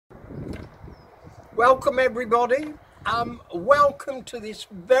Welcome everybody. Welcome to this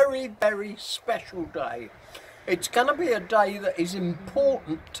very special day. It's going to be a day that is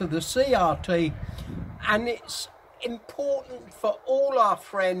important to the CRT, and it's important for all our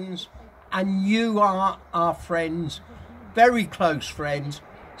friends, and you are our friends, very close friends,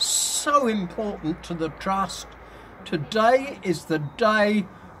 so important to the Trust. Today is the day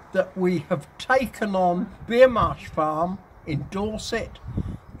that we have taken on Bere Marsh Farm in Dorset.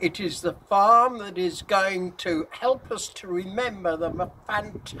 It is the farm that is going to help us to remember the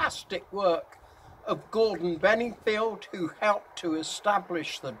fantastic work of Gordon Beningfield, who helped to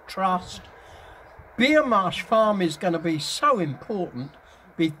establish the Trust. Bere Marsh Farm is going to be so important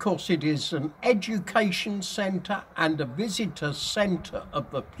because it is an education centre and a visitor centre of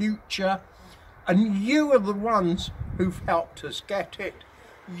the future, and you are the ones who've helped us get it.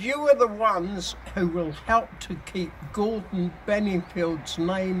 You are the ones who will help to keep Gordon Beningfield's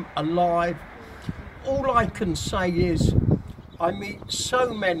name alive. All I can say is I meet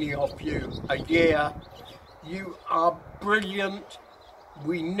so many of you a year. You are brilliant.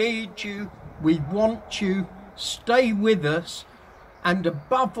 We need you. We want you. Stay with us. And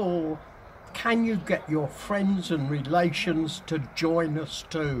above all, can you get your friends and relations to join us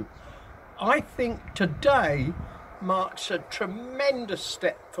too? I think today marks a tremendous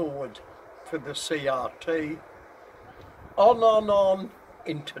step forward for the CRT. On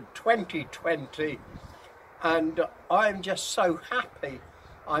into 2020, and I'm just so happy,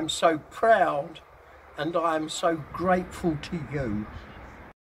 I'm so proud, and I'm so grateful to you.